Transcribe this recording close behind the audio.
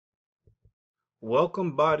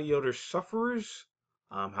Welcome, body odor sufferers.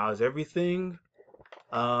 How's everything?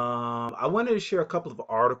 I wanted to share a couple of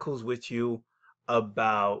articles with you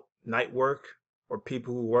about night work or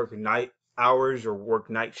people who work night hours or work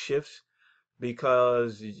night shifts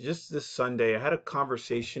because just this Sunday I had a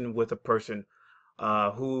conversation with a person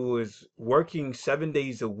who is working 7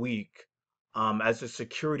 days a week as a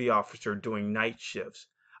security officer doing night shifts.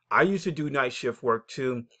 I used to do night shift work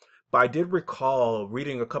too, but I did recall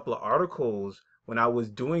reading a couple of articles when I was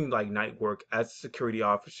doing like night work as a security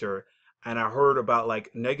officer, and I heard about like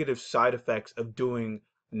negative side effects of doing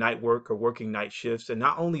night work or working night shifts. And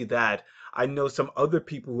not only that, I know some other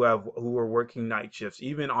people who are working night shifts,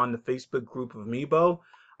 even on the Facebook group of Mebo.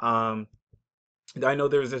 Um, I know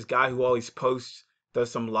there's this guy who always posts,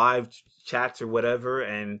 does some live chats or whatever,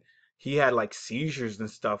 and he had like seizures and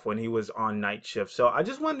stuff when he was on night shift. So I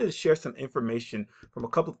just wanted to share some information from a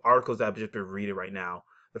couple of articles that I've just been reading right now.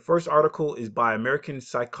 The first article is by American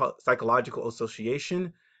Psychological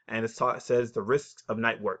Association, and it says the risks of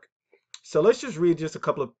night work. So let's just read just a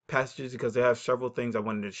couple of passages because they have several things I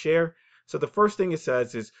wanted to share. So the first thing it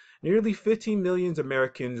says is nearly 15 million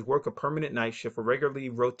Americans work a permanent night shift or regularly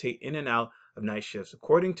rotate in and out of night shifts,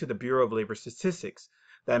 according to the Bureau of Labor Statistics.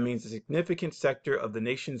 That means a significant sector of the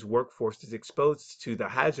nation's workforce is exposed to the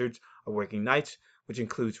hazards of working nights, which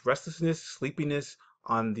includes restlessness, sleepiness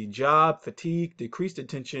on the job, fatigue, decreased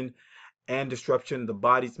attention, and disruption of the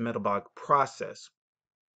body's metabolic process.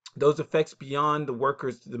 Those effects beyond the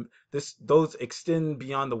workers, those extend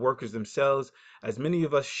beyond the workers themselves, as many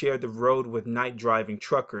of us share the road with night driving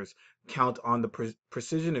truckers, count on the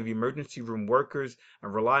precision of emergency room workers,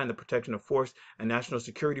 and rely on the protection of force and national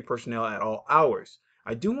security personnel at all hours.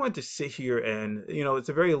 I do want to sit here and, it's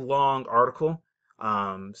a very long article,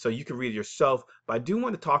 so you can read it yourself, but I do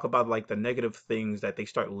want to talk about like the negative things that they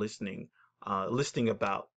start listing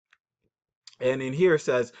about. And in here it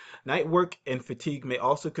says night work and fatigue may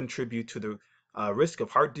also contribute to the risk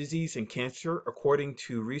of heart disease and cancer, according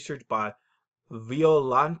to research by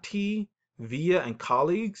Violanti, Villa, and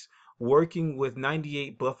colleagues working with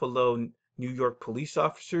 98 Buffalo, New York police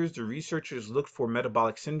officers. The researchers looked for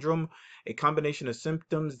metabolic syndrome, a combination of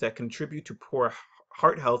symptoms that contribute to poor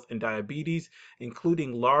heart health and diabetes,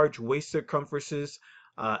 including large waist circumferences,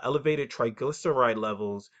 elevated triglyceride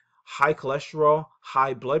levels, high cholesterol,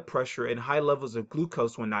 high blood pressure, and high levels of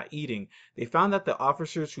glucose when not eating. They found that the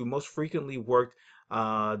officers who most frequently worked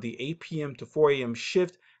the 8 p.m. to 4 a.m.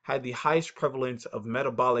 shift had the highest prevalence of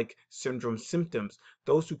metabolic syndrome symptoms.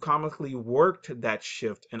 Those who commonly worked that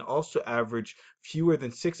shift and also averaged fewer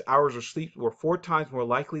than 6 hours of sleep were 4 times more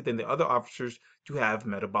likely than the other officers to have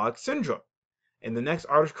metabolic syndrome. In the next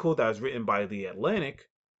article that was written by The Atlantic,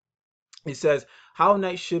 it says how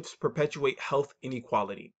night shifts perpetuate health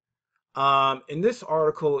inequality. In this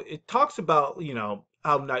article, it talks about,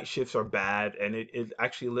 how night shifts are bad, and it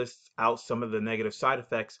actually lists out some of the negative side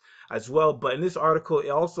effects as well. But in this article, it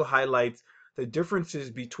also highlights the differences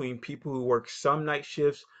between people who work some night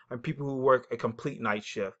shifts and people who work a complete night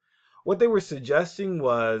shift. What they were suggesting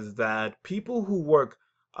was that people who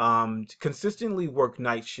consistently work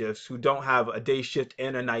night shifts, who don't have a day shift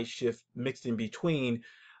and a night shift mixed in between,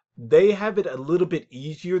 they have it a little bit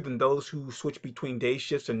easier than those who switch between day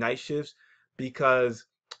shifts and night shifts because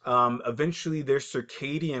eventually their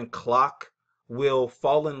circadian clock will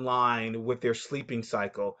fall in line with their sleeping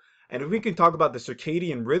cycle. And if we can talk about the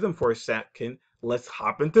circadian rhythm for a second, let's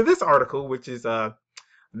hop into this article, which is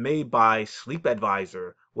made by Sleep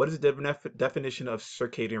Advisor. What is the definition of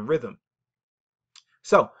circadian rhythm?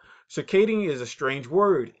 So, circadian is a strange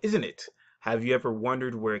word, isn't it? Have you ever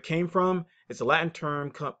wondered where it came from? It's a Latin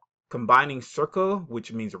term combining circa,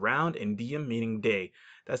 which means around, and diem, meaning day.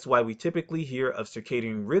 That's why we typically hear of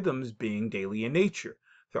circadian rhythms being daily in nature.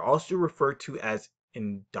 They're also referred to as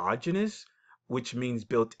endogenous, which means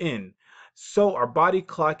built in. So, our body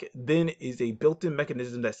clock then is a built in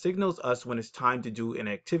mechanism that signals us when it's time to do an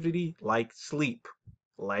activity like sleep.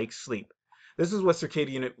 Like sleep. This is what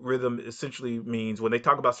circadian rhythm essentially means. When they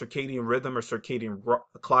talk about circadian rhythm or circadian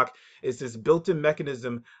clock, it's this built-in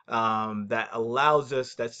mechanism that allows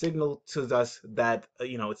us, that signals to us that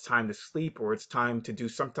it's time to sleep or it's time to do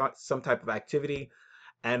some type of activity.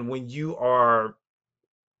 And when you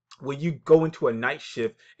go into a night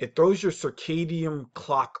shift, it throws your circadian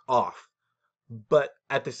clock off. But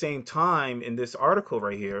at the same time, in this article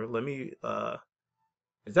right here, let me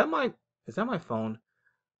is that my is that my phone?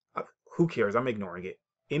 Uh, who cares? I'm ignoring it.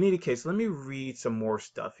 In any case, let me read some more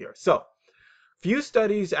stuff here. So, few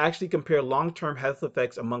studies actually compare long-term health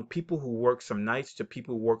effects among people who work some nights to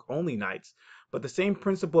people who work only nights, but the same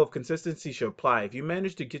principle of consistency should apply. If you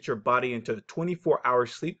manage to get your body into the 24-hour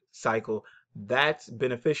sleep cycle that's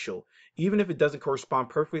beneficial. Even if it doesn't correspond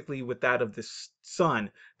perfectly with that of the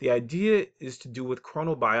sun, the idea is to do with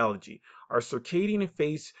chronobiology. Our circadian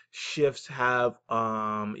phase shifts have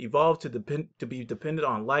evolved to be dependent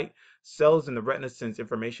on light. Cells in the retina sense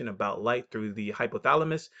information about light through the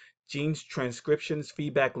hypothalamus. Genes, transcriptions,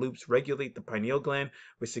 feedback loops regulate the pineal gland,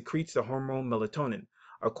 which secretes the hormone melatonin.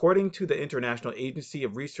 According to the International Agency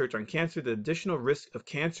of Research on Cancer, the additional risk of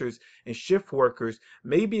cancers in shift workers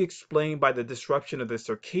may be explained by the disruption of the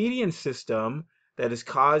circadian system that is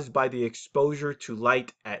caused by the exposure to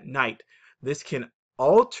light at night. This can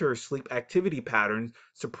alter sleep activity patterns,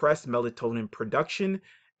 suppress melatonin production,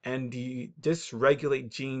 and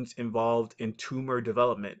dysregulate genes involved in tumor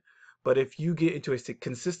development. But if you get into a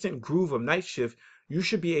consistent groove of night shift, you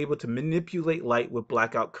should be able to manipulate light with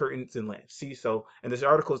blackout curtains and lamps. See, so, and this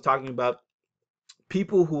article is talking about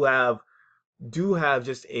people who have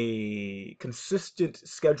just a consistent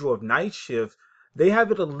schedule of night shift. They have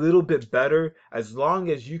it a little bit better as long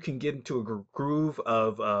as you can get into a groove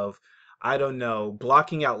of I don't know,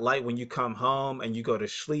 blocking out light when you come home and you go to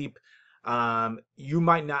sleep. You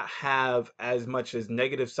might not have as much as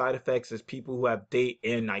negative side effects as people who have day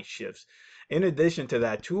and night shifts. In addition to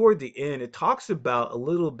that, toward the end, it talks about a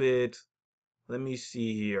little bit. Let me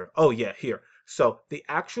see here. Oh, yeah, here. So the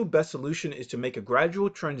actual best solution is to make a gradual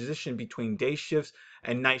transition between day shifts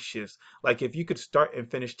and night shifts. Like if you could start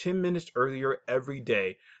and finish 10 minutes earlier every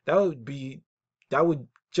day, that would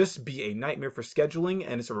just be a nightmare for scheduling.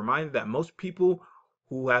 And it's a reminder that most people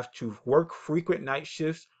who have to work frequent night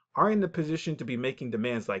shifts aren't in the position to be making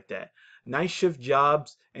demands like that. Night shift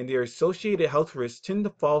jobs and their associated health risks tend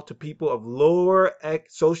to fall to people of lower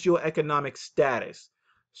socioeconomic status,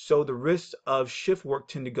 so the risks of shift work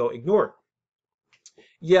tend to go ignored.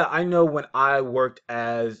 Yeah, I know when I worked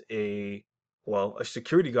as a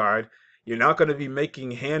security guard, you're not going to be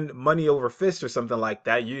making hand money over fist or something like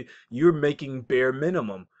that. You're making bare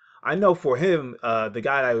minimum. I know for him, the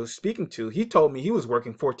guy I was speaking to, he told me he was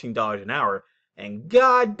working $14 an hour, and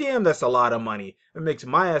god damn, that's a lot of money. It makes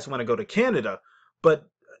my ass want to go to Canada. But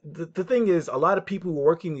the thing is, a lot of people who are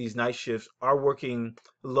working these night shifts are working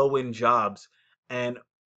low-end jobs, and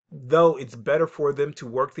though it's better for them to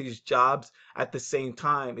work these jobs, at the same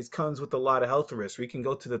time, it comes with a lot of health risks. We can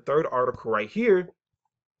go to the third article right here,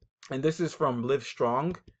 and this is from Live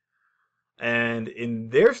Strong. And in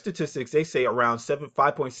their statistics, they say around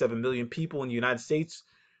 5.7 million people in the United States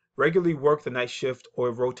regularly work the night shift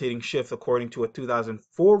or rotating shift, according to a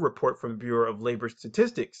 2004 report from the Bureau of Labor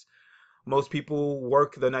Statistics. Most people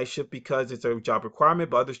work the night shift because it's a job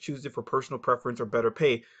requirement, but others choose it for personal preference or better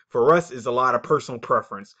pay. For us, is a lot of personal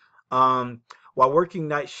preference. While working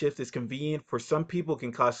night shift is convenient, for some people it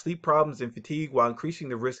can cause sleep problems and fatigue while increasing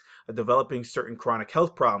the risk of developing certain chronic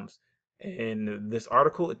health problems. In this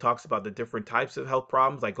article, it talks about the different types of health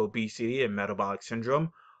problems like obesity and metabolic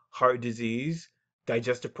syndrome, heart disease,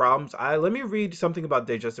 digestive problems. Let me read something about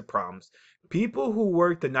digestive problems. People who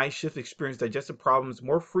work the night shift experience digestive problems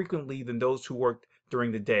more frequently than those who work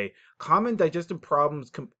during the day. Common digestive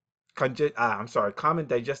problems, common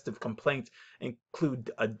digestive complaints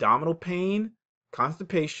include abdominal pain,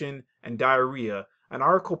 constipation, and diarrhea. An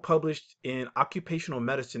article published in Occupational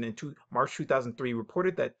Medicine in March 2003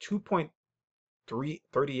 reported that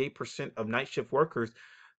 2.38% of night shift workers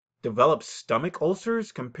develop stomach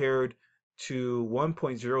ulcers compared to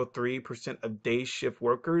 1.03% of day shift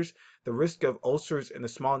workers. The risk of ulcers in the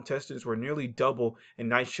small intestines were nearly double in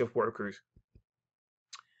night shift workers.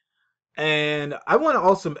 And I want to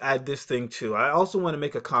also add this thing too. I also want to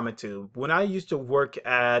make a comment too. When I used to work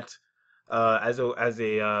at as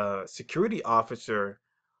a security officer,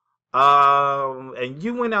 and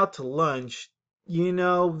you went out to lunch,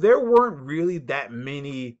 there weren't really that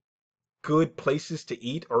many good places to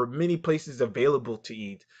eat or many places available to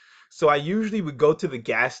eat. So I usually would go to the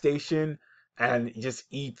gas station and just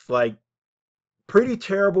eat like pretty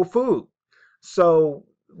terrible food. So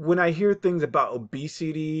when I hear things about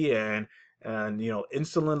obesity and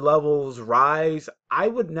insulin levels rise, I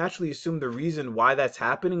would naturally assume the reason why that's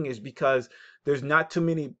happening is because there's not too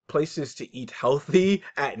many places to eat healthy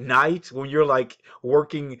at night when you're like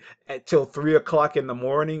working at till 3 o'clock in the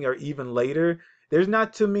morning or even later. There's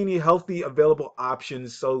not too many healthy available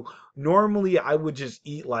options. So normally I would just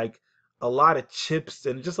eat like a lot of chips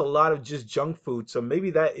and just a lot of just junk food. So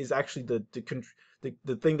maybe that is actually the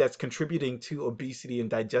thing that's contributing to obesity and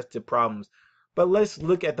digestive problems. But let's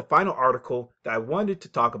look at the final article that I wanted to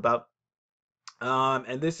talk about.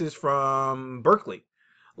 And this is from Berkeley.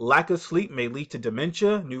 Lack of sleep may lead to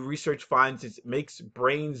dementia. New research finds it makes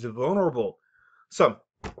brains vulnerable. So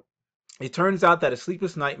It turns out that a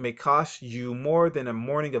sleepless night may cost you more than a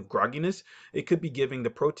morning of grogginess. It could be giving the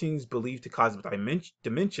proteins believed to cause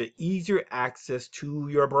dementia easier access to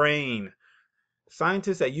your brain.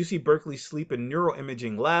 Scientists at UC Berkeley's Sleep and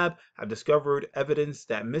Neuroimaging Lab have discovered evidence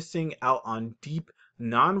that missing out on deep,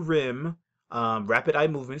 non REM, rapid eye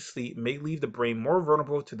movement sleep may leave the brain more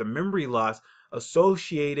vulnerable to the memory loss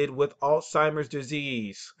associated with Alzheimer's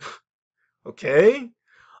disease. Okay?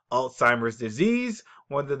 Alzheimer's disease,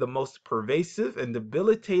 one of the most pervasive and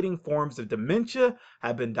debilitating forms of dementia,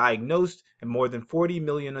 have been diagnosed in more than 40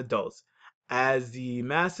 million adults. As the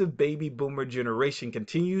massive baby boomer generation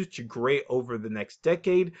continues to grow over the next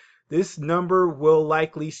decade, this number will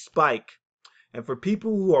likely spike. And for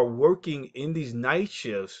people who are working in these night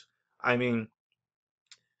shifts, I mean,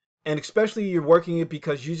 and especially you're working it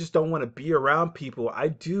because you just don't want to be around people.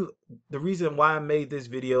 The reason why I made this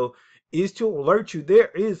video is to alert you there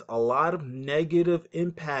is a lot of negative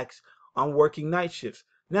impacts on working night shifts.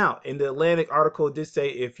 Now, in the Atlantic article, it did say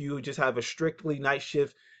if you just have a strictly night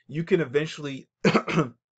shift, you can eventually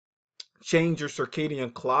change your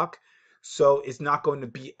circadian clock, so it's not going to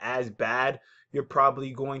be as bad. You're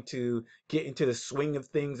probably going to get into the swing of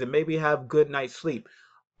things and maybe have good night's sleep.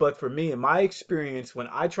 But for me, in my experience, when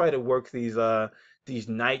I try to work these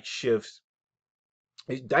night shifts,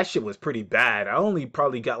 that shit was pretty bad. I only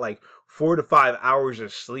probably got like 4 to 5 hours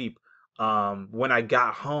of sleep when I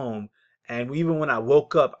got home, and even when I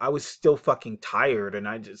woke up, I was still fucking tired, and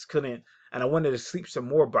I just couldn't. And I wanted to sleep some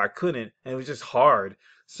more, but I couldn't, and it was just hard.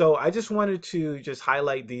 So I just wanted to just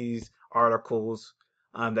highlight these articles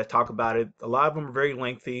that talk about it. A lot of them are very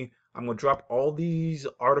lengthy. I'm gonna drop all these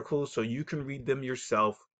articles so you can read them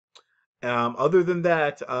yourself. Other than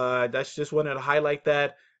that, that's just wanted to highlight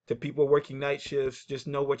that to people working night shifts. Just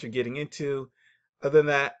know what you're getting into. Other than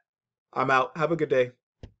that, I'm out. Have a good day.